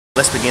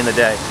Let's begin the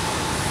day.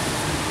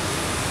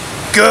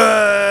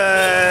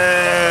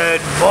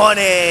 Good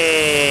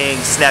morning,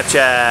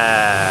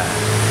 Snapchat.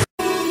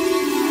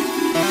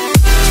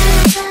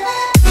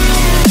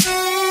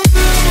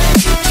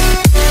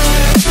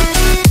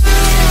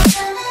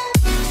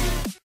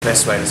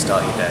 Best way to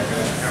start your day.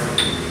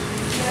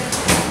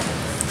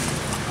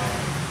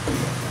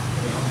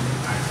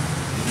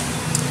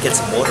 Get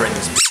some water in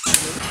this.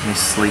 This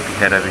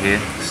sleepyhead over here,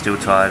 still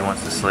tired,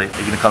 wants to sleep. Are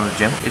you gonna come to the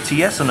gym? It's a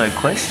yes or no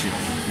question.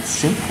 It's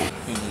simple.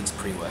 Who needs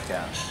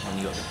pre-workout when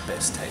you got the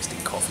best tasting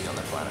coffee on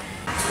the planet?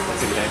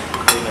 That's okay.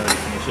 Didn't already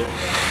finish it.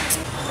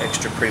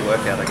 Extra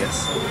pre-workout, I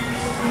guess.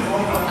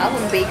 I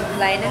wouldn't be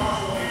complaining.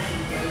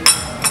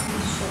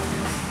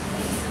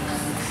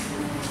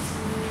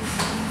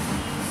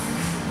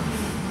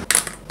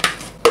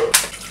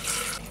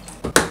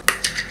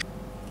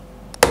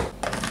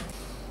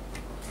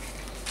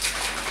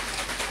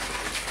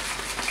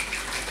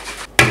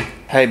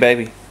 Hey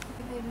baby. Hey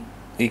baby.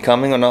 Are you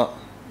coming or not?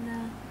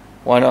 No.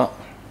 Why not? I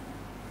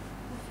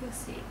feel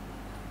sick.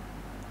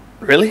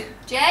 Really?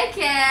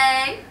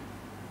 JK!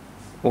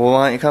 Well,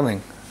 why aren't you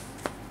coming?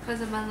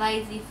 Because I'm a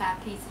lazy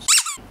fat piece of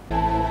shit.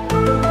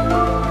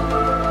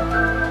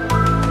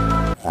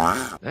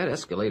 Wow. That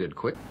escalated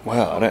quick.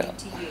 Wow,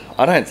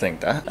 I don't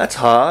think that. That's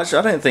harsh.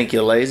 I don't think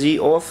you're lazy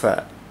or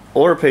fat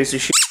or a piece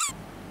of shit.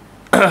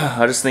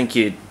 I just think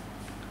you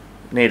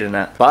need a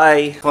nap.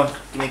 Bye. Come on,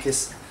 give me a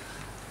kiss.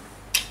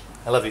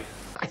 I love you.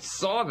 I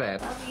saw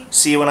that. Love you.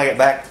 See you when I get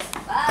back.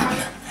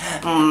 Bye.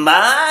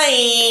 Bye.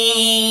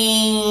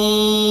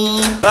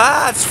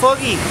 Ah, it's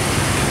foggy.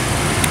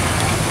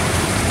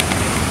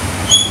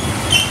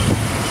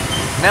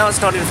 Now it's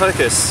not in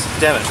focus.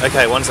 Damn it.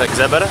 Okay, one sec. Is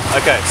that better?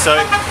 Okay, so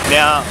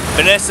now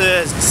Vanessa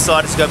has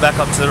decided to go back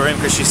up to the room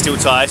because she's still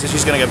tired, so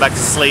she's going to go back to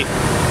sleep.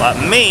 But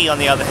me, on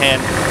the other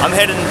hand, I'm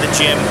heading to the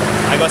gym.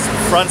 I got some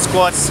front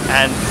squats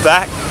and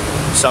back,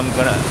 so I'm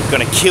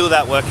gonna kill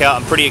that workout.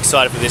 I'm pretty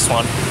excited for this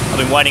one. I've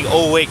been waiting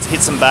all week to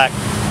hit some back.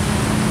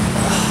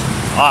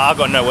 I've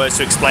got no words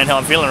to explain how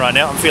I'm feeling right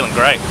now. I'm feeling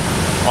great.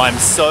 I'm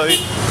so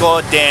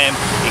goddamn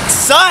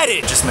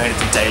excited. Just made it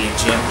to daily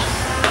gym.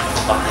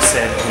 Like I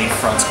said, I need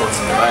front squats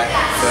in the back.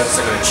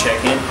 First I gotta check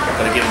in.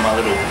 Gotta give them my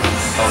little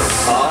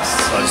pass.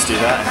 So I just do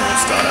that and then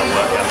we'll start our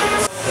workout.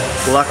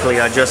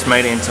 Luckily I just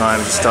made it in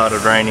time. It just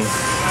started raining.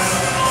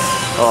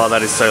 Oh,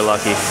 that is so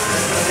lucky.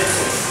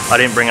 I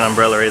didn't bring an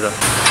umbrella either.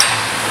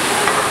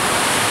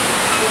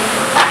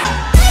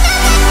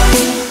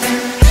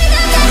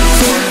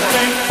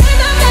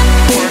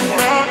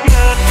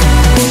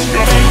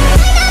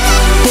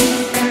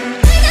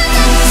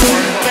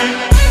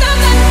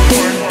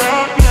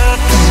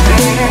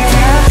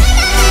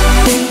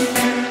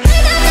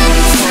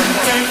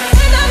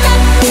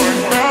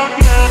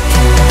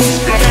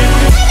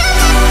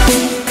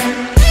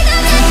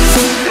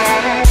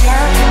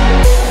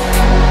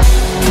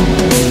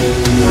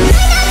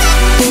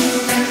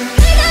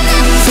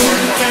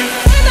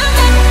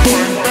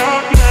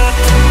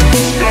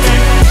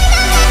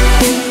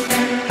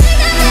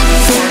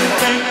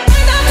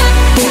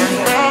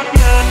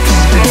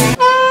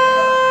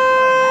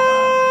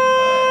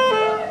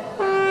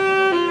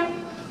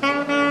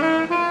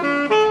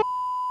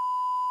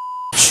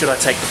 Should I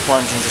take the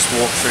plunge and just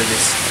walk through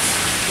this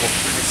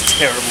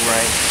terrible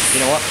rain? You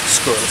know what?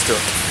 Screw it, let's do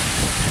it.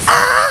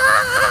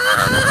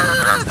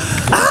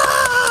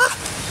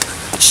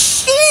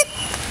 Shit!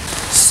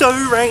 So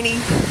rainy.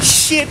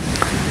 Shit!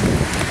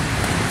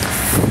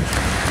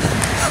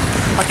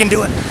 I can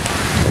do it.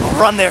 I'll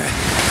run there.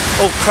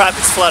 Oh crap,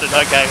 it's flooded.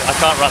 Okay, I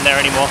can't run there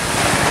anymore.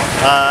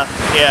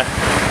 Yeah.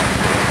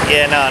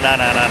 Yeah, no.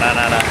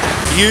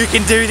 You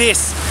can do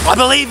this. I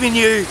believe in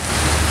you.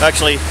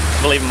 Actually,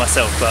 I believe in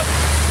myself, but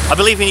I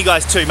believe in you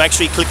guys too. Make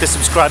sure you click the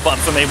subscribe button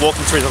for me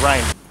walking through the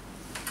rain.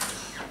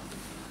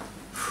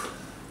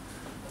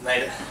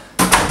 Made it.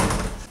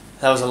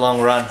 That was a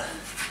long run.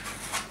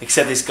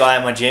 Except this guy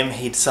at my gym,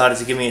 he decided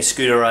to give me a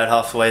scooter ride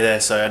half the way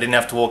there, so I didn't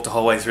have to walk the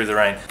whole way through the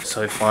rain.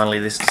 So finally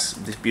this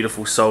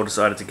beautiful soul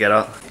decided to get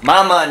up.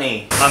 My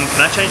money! Can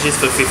I change this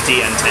for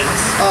 50 and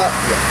 10s?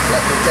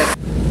 Yeah.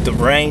 The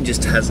rain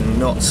just has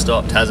not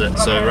stopped, has it?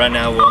 So right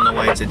now we're on the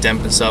way to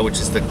Denpasar, which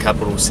is the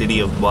capital city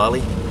of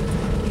Bali.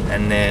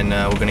 And then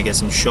we're gonna get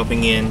some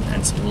shopping in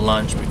and some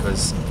lunch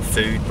because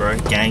food, bro,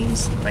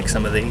 gains. Make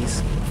some of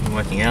these from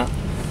working out.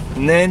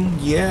 And then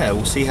yeah,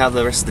 we'll see how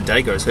the rest of the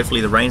day goes.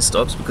 Hopefully the rain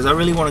stops because I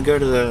really want to go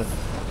to the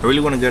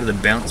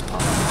bounce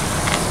park.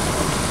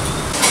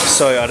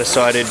 So I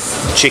decided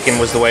chicken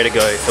was the way to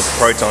go for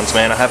protons,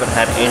 man. I haven't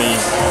had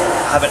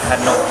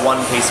not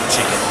one piece of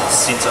chicken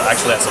since,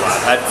 actually that's a lie,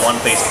 I've had one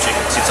piece of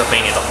chicken since I've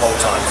been here the whole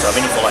time. So I've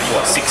been here for like,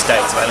 what, 6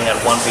 days, I've only had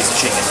one piece of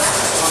chicken.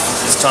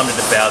 It's time to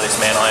devour this,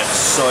 man. I am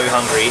so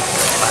hungry.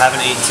 I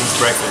haven't eaten since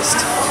breakfast.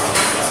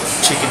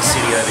 Chicken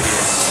City over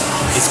here.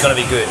 It's gonna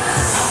be good.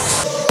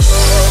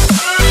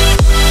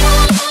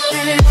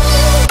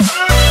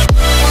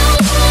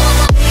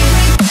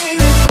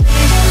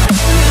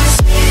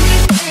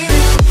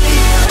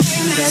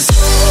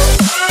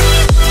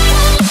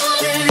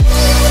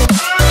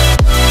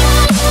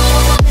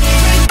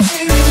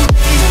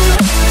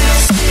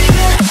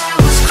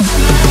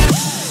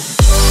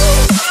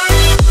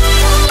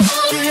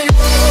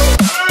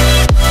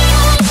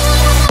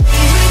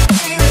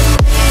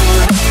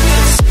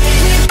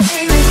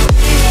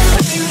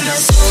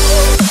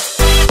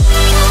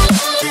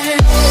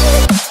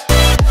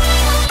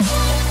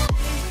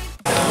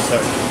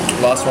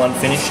 one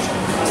finished.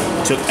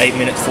 Took 8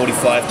 minutes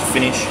 45 to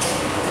finish.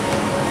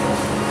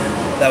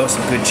 That was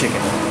some good chicken.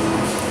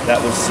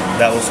 That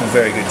was some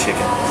very good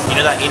chicken. You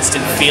know that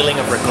instant feeling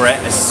of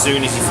regret as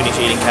soon as you finish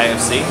eating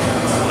KFC?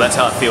 Well, that's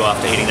how I feel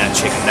after eating that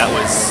chicken.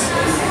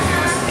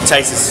 It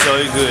tasted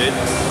so good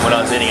when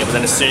I was eating it, but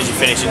then as soon as you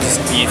finish it,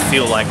 you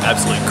feel like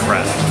absolute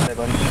crap. Hey,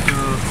 buddy.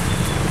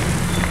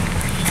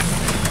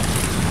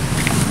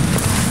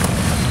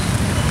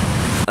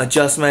 I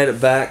just made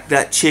it back.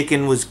 That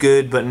chicken was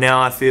good, but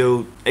now I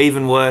feel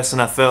even worse than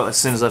I felt as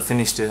soon as I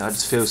finished it. I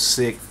just feel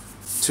sick.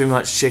 Too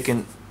much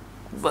chicken,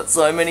 but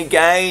so many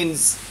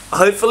gains.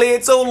 Hopefully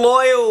it's all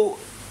loyal.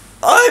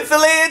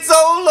 Hopefully it's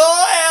all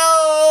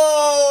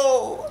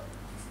loyal.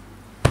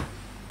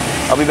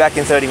 I'll be back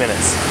in 30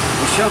 minutes.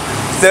 You sure?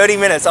 30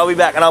 minutes, I'll be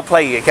back and I'll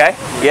play you, okay?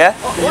 Yeah?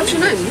 What's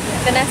your name?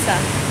 Vanessa.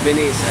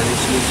 Vanessa,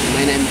 nice to meet you.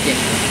 My name is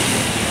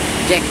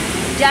Jack.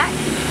 Jack?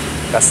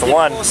 That's the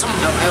one. Awesome.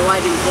 I'm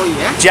waiting for you,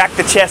 yeah? Jack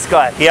the chess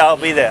guy. Yeah, I'll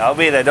be there. I'll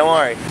be there. Don't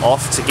worry.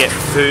 Off to get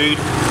food.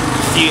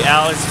 A few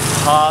hours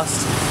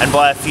passed, and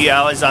by a few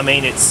hours I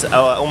mean it's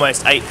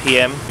almost 8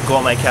 p.m.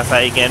 Gourmet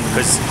cafe again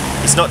because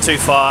it's not too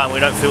far and we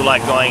don't feel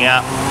like going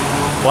out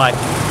like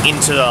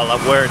into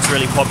like where it's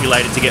really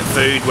populated to get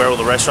food, where all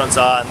the restaurants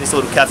are. And this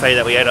little cafe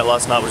that we ate at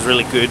last night was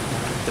really good.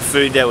 The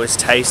food there was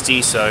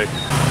tasty, so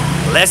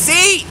let's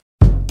eat!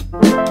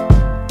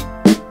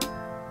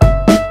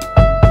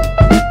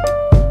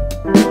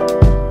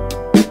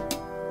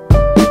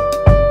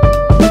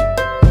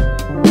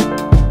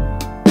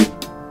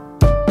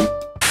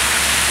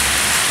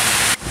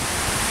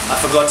 I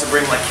forgot to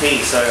bring my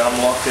key, so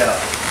I'm locked out.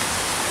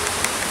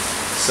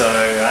 So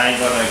I ain't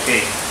got no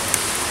key.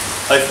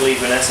 Hopefully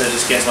Vanessa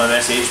just gets my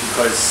message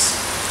because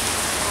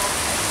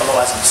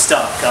otherwise I'm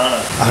stuck, can't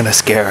I? I'm gonna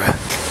scare her.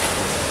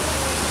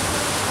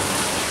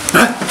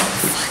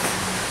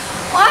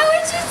 Why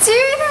would you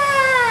do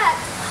that?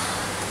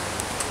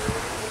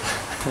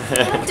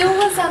 The door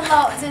was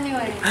unlocked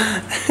anyway.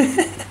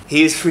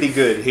 He is pretty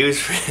good. He was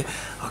pretty,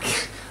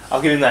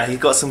 I'll give him that. He's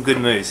got some good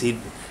moves. He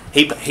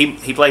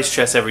plays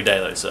chess every day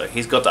though, so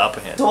he's got the upper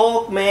hand.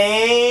 Talk,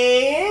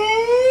 man!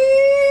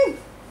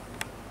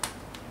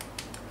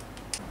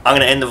 I'm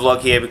gonna end the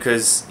vlog here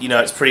because, you know,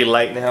 it's pretty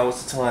late now.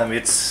 What's the time?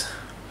 It's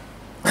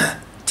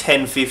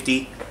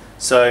 10:50.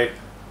 So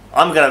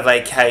I'm gonna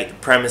vacate the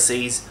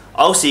premises.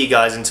 I'll see you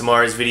guys in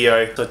tomorrow's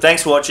video. So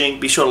thanks for watching.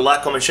 Be sure to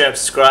like, comment, share, and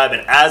subscribe.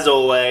 And as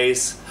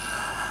always,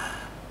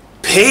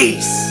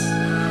 peace!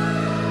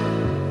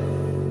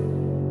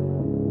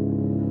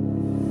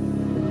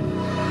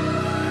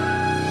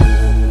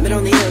 Met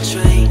on the L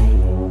train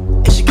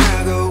in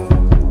Chicago,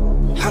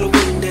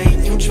 Halloween day,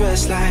 you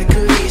dressed like